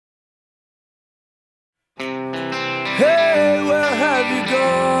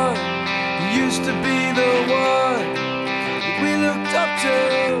gone. You used to be the one that we looked up to.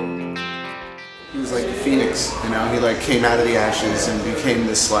 He was like the phoenix, you know. He like came out of the ashes and became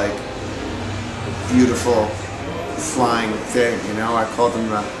this like beautiful flying thing, you know. I called him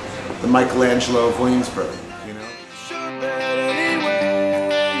the Michelangelo of Williamsburg, you know. Sure that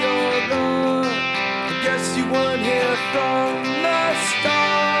anyway you're gone. I guess you weren't here from the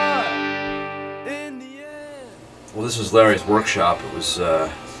start. In the end. Well, this was Larry's workshop. It was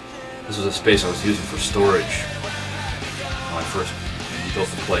this was a space I was using for storage when I first built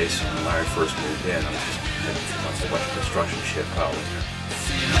the place. And when Larry first moved in, I was just had a whole bunch of construction shit piled in here.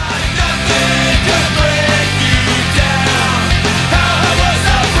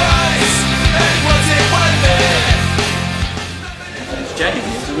 He's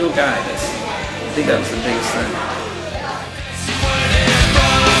genuine. He's a real guy. I think that was the biggest thing.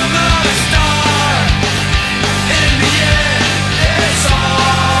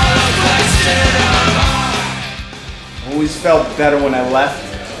 Always felt better when I left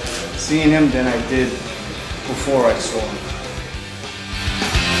seeing him than I did before I saw him.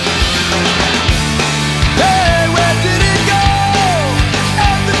 Hey, where did it go?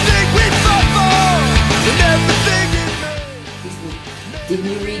 Everything we fought for, and everything it made. Didn't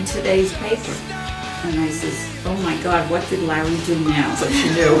you read today's paper? And I says, oh my God, what did Larry do now? So she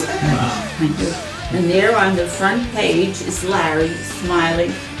knew. I knew. And there on the front page is Larry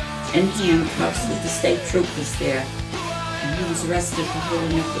smiling in handcuffs with the state troopers there. And he was arrested for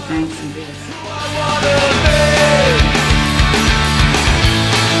holding up the banks and bills.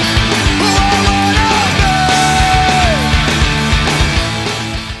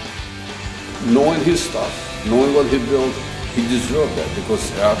 Knowing his stuff, knowing what he built, he deserved that,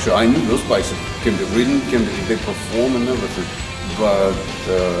 because actually I knew those bikes can be ridden, they perform and everything, but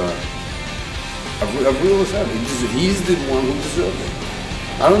I realized that he's the one who deserved it.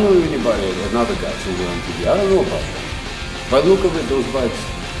 I don't know anybody, another guy who went on TV. I don't know about that. But look at those bikes,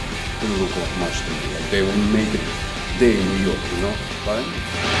 they don't look like much to me. Like they will make it day in New York, you know? Right?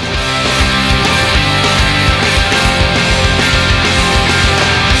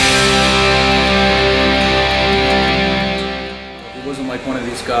 He wasn't like one of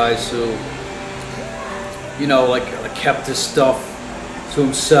these guys who, you know, like kept his stuff to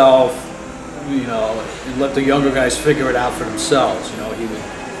himself, you know, and let the younger guys figure it out for themselves.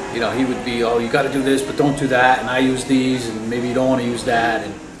 He would be, oh, you got to do this, but don't do that, and I use these, and maybe you don't want to use that.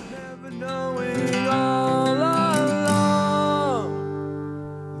 And Never knowing all along,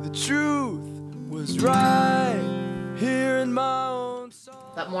 the truth was right here in my own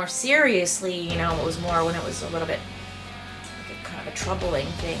soul. But more seriously, you know, it was more when it was a little bit like a kind of a troubling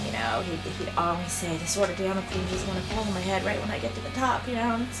thing, you know. He'd always say, the sort of piano thing is going to fall on my head right when I get to the top, you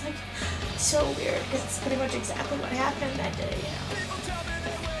know. And it's like, so weird, because it's pretty much exactly what happened that day, you know.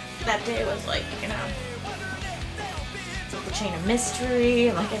 That day was like, you know, like the chain of mystery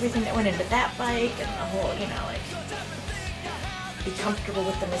and like everything that went into that bike and the whole, you know, like, be comfortable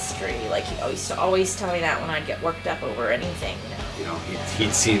with the mystery. Like, he used to always tell me that when I'd get worked up over anything, you know. You know,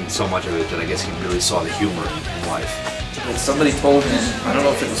 he'd seen so much of it that I guess he really saw the humor in life. when somebody told him, I don't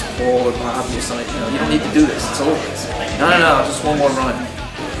know if it was Paul or Bob or something, you know, you don't need to do this, it's over. It's like, no, just one more run.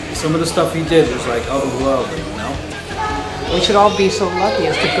 Some of the stuff he did was like otherworldly, you know? We should all be so lucky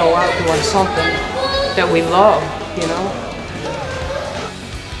as to go out doing something that we love, you know?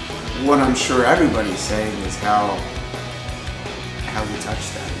 What I'm sure everybody's saying is how we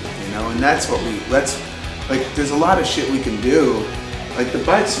touched that, you know? And that's what like, there's a lot of shit we can do. Like, the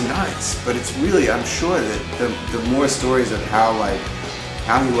bikes are nice, but it's really, I'm sure that the more stories of how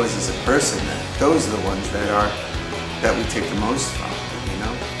he was as a person, those are the ones that we take the most from.